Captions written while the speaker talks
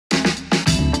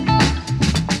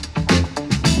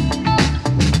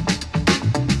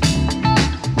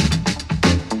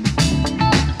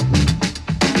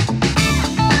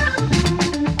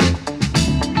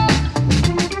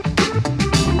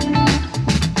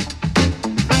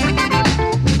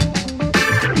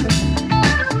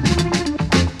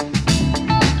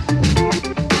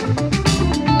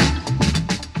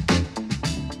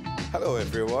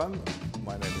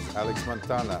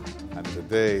Montana, and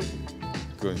today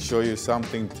I'm going to show you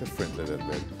something different a little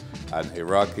bit. An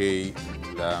Iraqi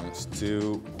lamb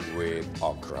stew with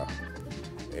okra.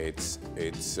 It's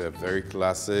very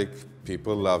classic.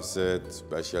 People loves it,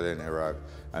 especially in Iraq,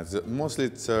 and it's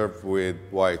mostly served with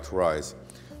white rice.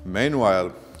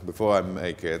 Meanwhile, before I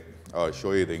make it, I'll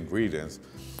show you the ingredients.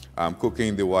 I'm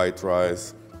cooking the white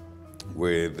rice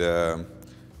with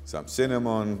some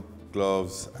cinnamon,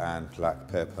 cloves, and black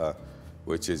pepper,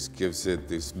 which gives it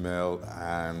the smell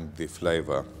and the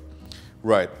flavor.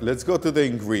 Right, let's go to the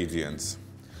ingredients.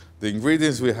 The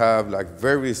ingredients we have, like,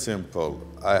 very simple.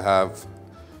 I have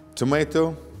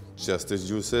tomato, just to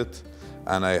juice it,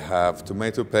 and I have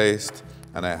tomato paste,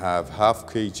 and I have ½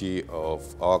 kg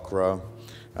of okra,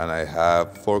 and I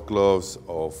have 4 cloves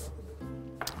of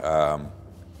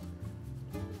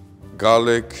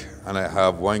garlic, and I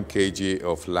have 1 kg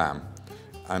of lamb,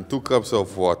 and 2 cups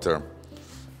of water.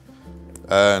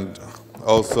 And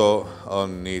also I'll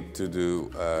need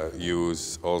to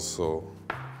use also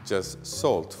just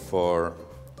salt for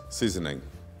seasoning.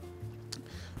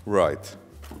 Right,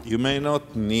 you may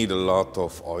not need a lot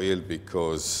of oil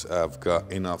because I've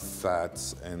got enough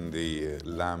fats in the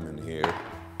lamb in here.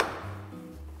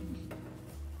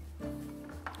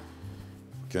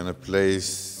 Gonna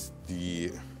place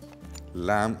the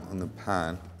lamb on the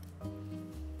pan.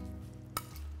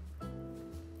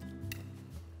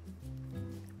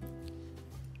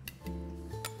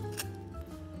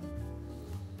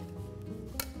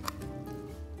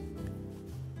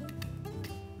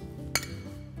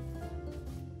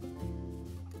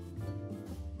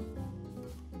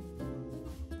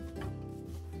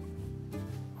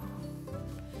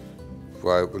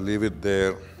 Right, we'll leave it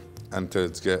there until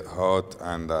it gets hot,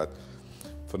 and that.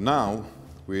 For now,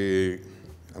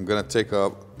 I'm gonna take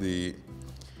up the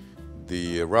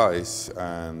rice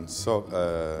and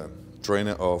drain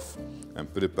it off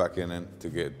and put it back in it to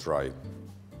get dry.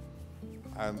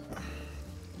 And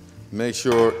make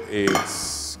sure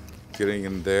it's getting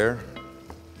in there.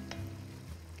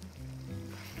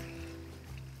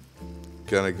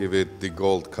 Gonna give it the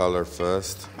gold color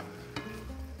first.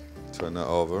 Turn it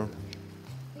over.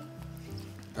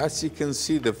 As you can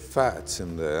see, the fats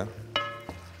in there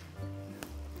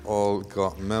all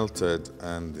got melted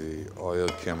and the oil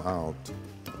came out.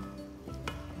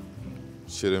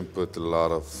 Shouldn't put a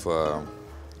lot of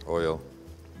oil.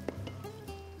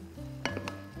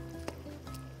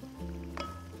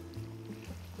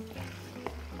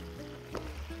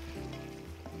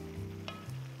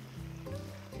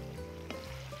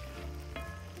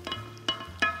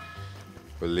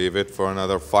 We'll leave it for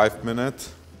another 5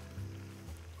 minutes.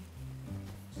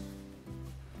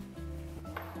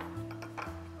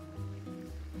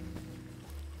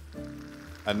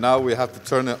 And now we have to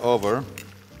turn it over.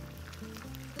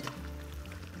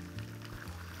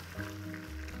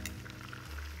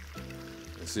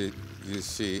 You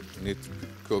see, it needs to be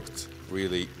cooked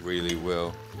really, really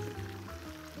well.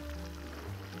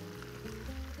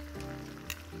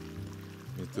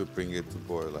 Need to bring it to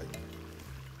boil, like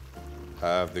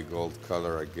have the gold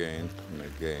color again and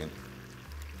again,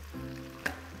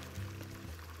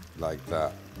 like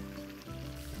that.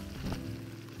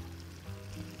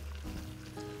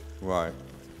 Right,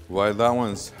 while that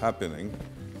one's happening,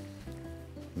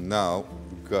 now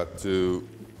we've got to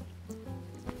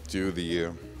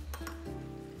do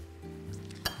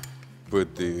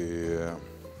put the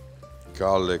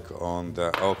garlic on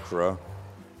the okra,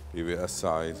 leave it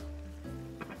aside.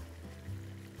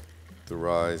 The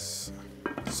rice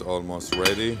is almost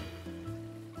ready.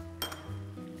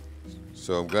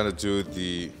 So I'm gonna do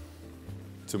the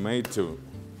tomato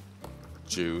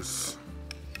juice.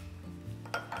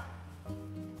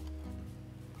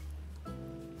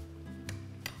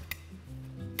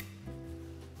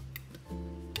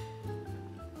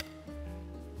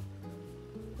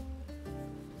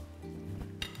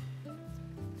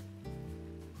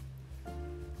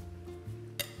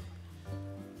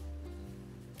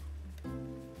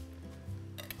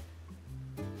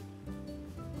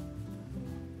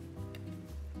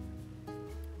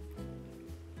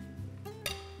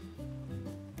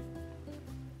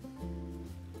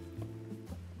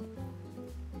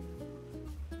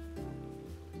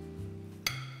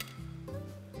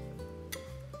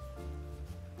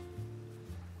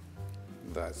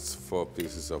 That's 4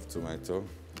 pieces of tomato.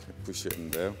 Push it in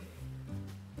there.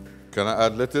 Gonna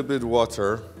add a little bit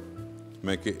water,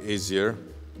 make it easier.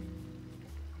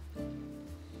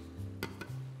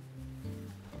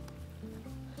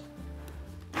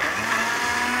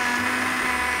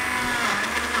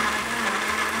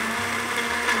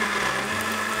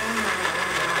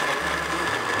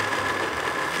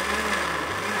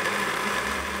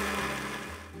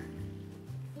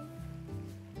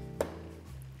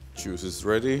 Juice is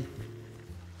ready.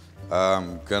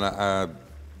 I'm gonna add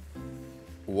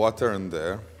water in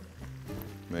there,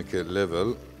 make it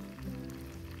level.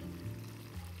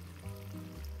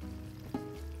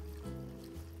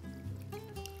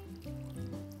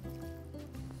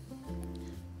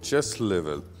 Just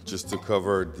level, just to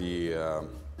cover the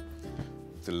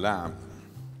lamp.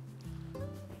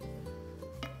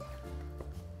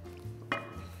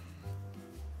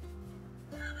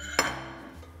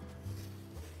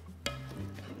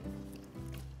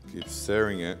 Keep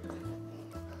stirring it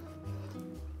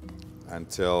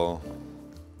until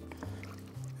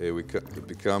it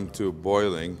become to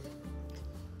boiling,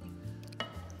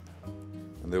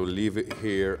 and they will leave it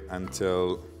here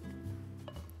until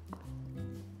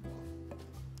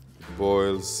it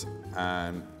boils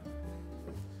and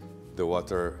the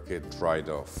water get dried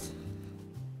off.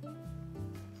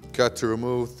 Got to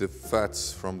remove the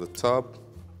fats from the top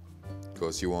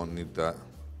because you won't need that.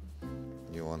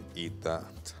 You won't eat that.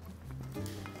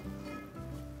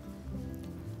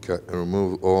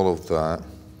 Remove all of that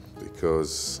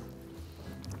because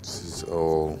this is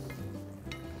all,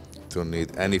 don't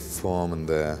need any foam in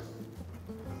there.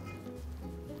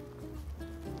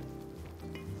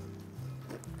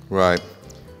 Right,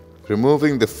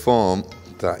 removing the foam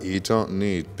that you don't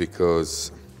need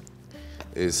because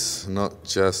it's not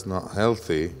just not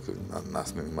healthy, not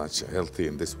nothing much healthy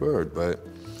in this word, but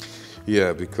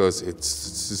yeah, because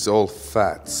it's all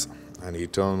fats and you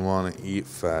don't want to eat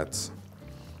fats.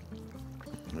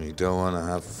 You don't want to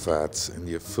have fats in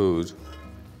your food.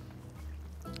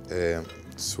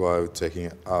 That's why we're taking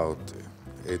it out.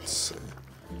 It's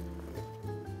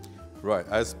right.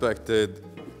 I expected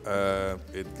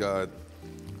it got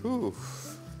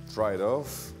dried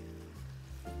off.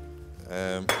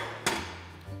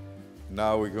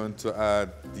 Now we're going to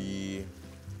add the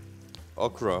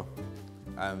okra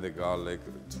and the garlic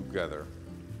together.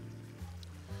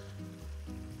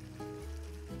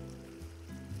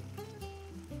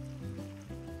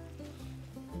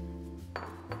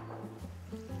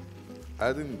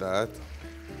 Adding that,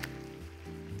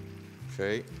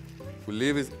 okay, we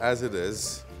leave it as it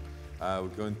is. We're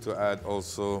going to add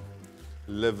also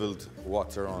leveled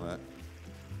water on it.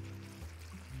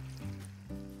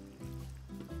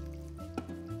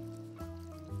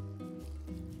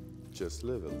 Just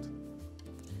leveled.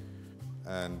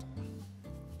 And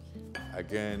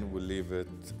again, we'll leave it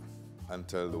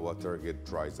until the water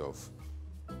dries off.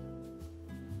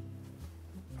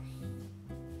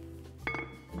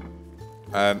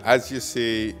 And as you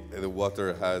see, the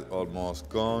water has almost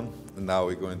gone. Now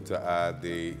we're going to add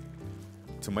the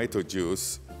tomato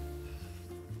juice.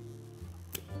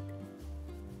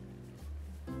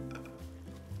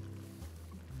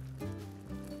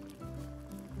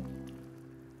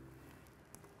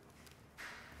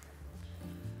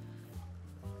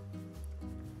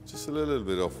 Just a little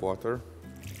bit of water.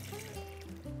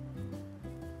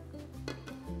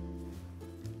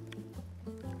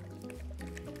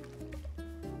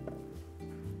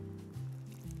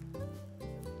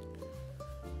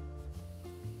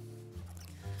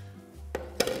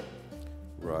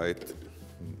 Right,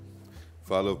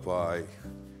 followed by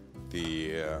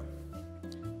the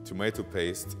tomato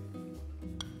paste.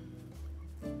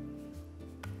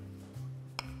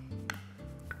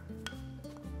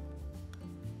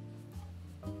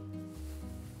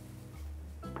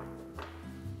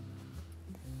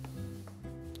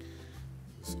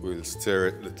 So we'll stir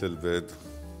it a little bit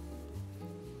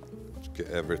to get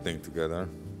everything together,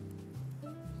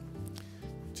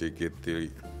 to get the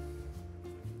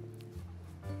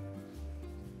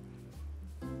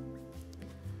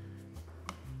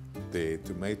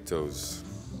tomatoes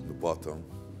at the bottom.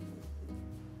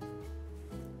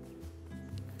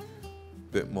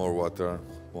 Bit more water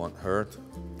won't hurt.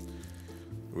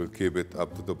 We'll keep it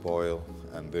up to the boil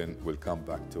and then we'll come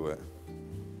back to it.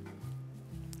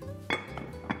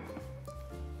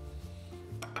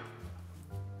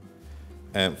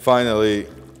 And finally,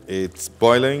 it's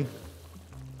boiling,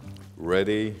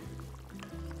 ready.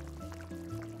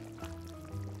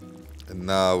 And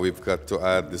now we've got to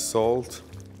add the salt.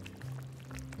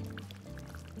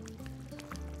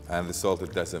 And the salt,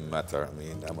 it doesn't matter. I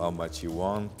mean, how much you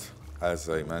want, as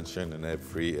I mentioned in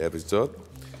every episode.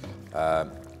 The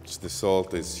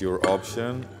salt is your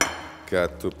option.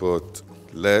 Got to put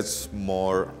less,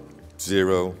 more,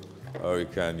 zero, or you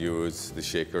can use the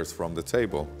shakers from the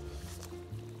table.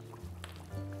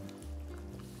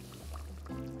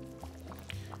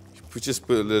 We just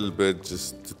put a little bit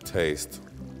just to taste.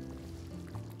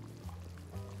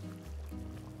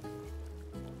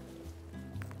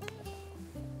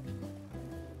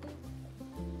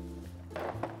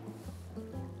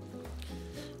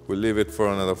 We leave it for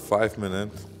another 5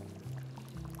 minutes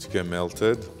to get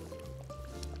melted.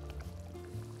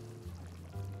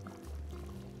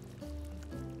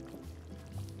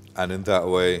 And in that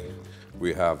way,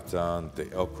 we have done the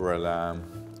okra lamb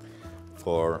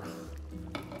for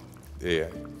the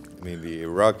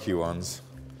Iraqi ones,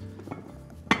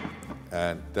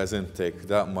 and doesn't take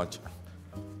that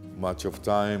much of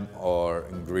time or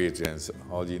ingredients.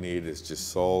 All you need is just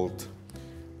salt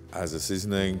as a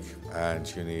seasoning,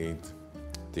 and you need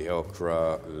the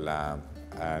okra, lamb,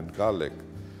 and garlic.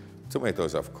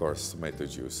 Tomatoes, of course, tomato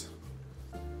juice.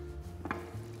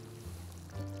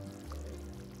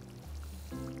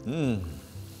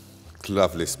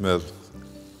 Lovely smell.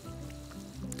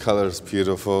 Color's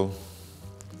beautiful.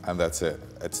 And that's it.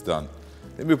 It's done.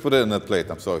 Let me put it in a plate.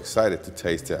 I'm so excited to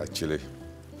taste it, actually.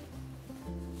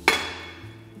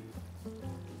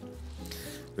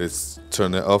 Let's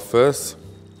turn it off first.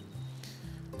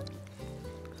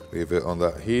 Leave it on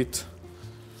that heat.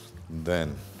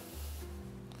 Then,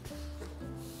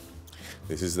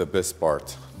 this is the best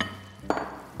part.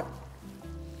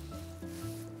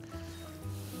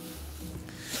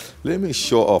 Let me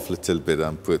show off a little bit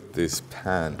and put this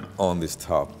pan on this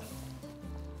top.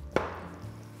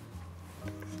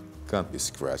 Can't be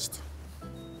scratched.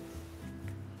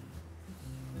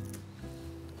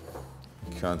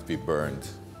 Can't be burned.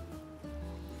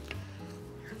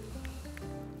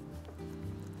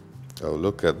 Oh,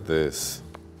 look at this.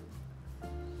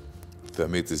 The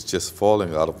meat is just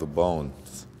falling out of the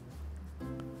bones.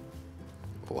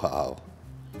 Wow.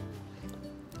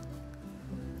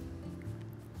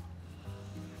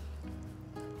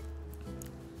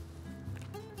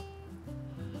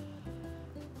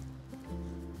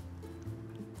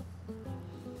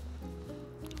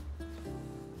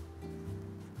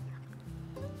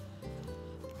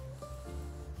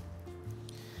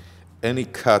 Any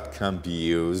cut can be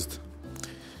used.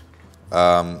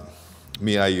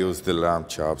 Me, I use the lamb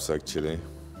chops, actually.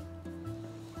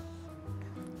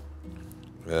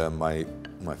 My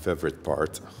favorite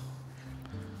part.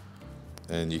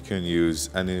 And you can use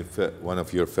any one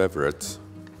of your favorites.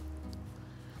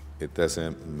 It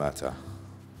doesn't matter.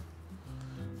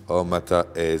 All matter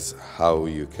is how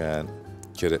you can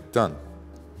get it done.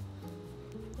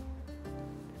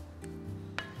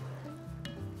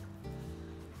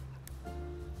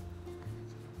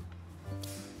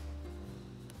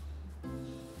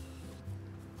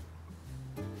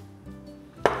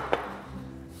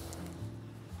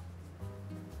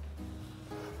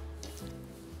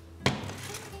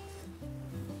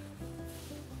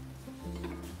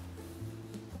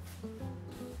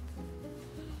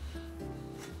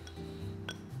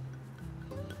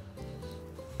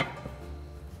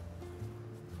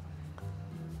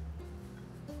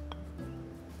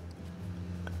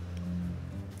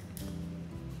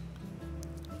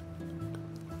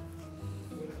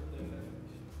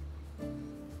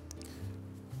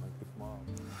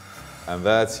 And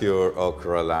that's your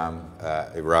okra lamb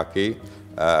Iraqi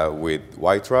with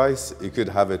white rice. You could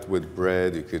have it with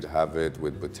bread, you could have it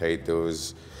with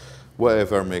potatoes,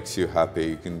 whatever makes you happy.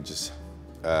 You can just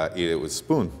eat it with a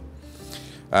spoon.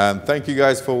 And thank you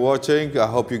guys for watching. I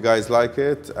hope you guys like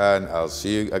it, and I'll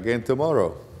see you again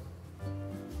tomorrow.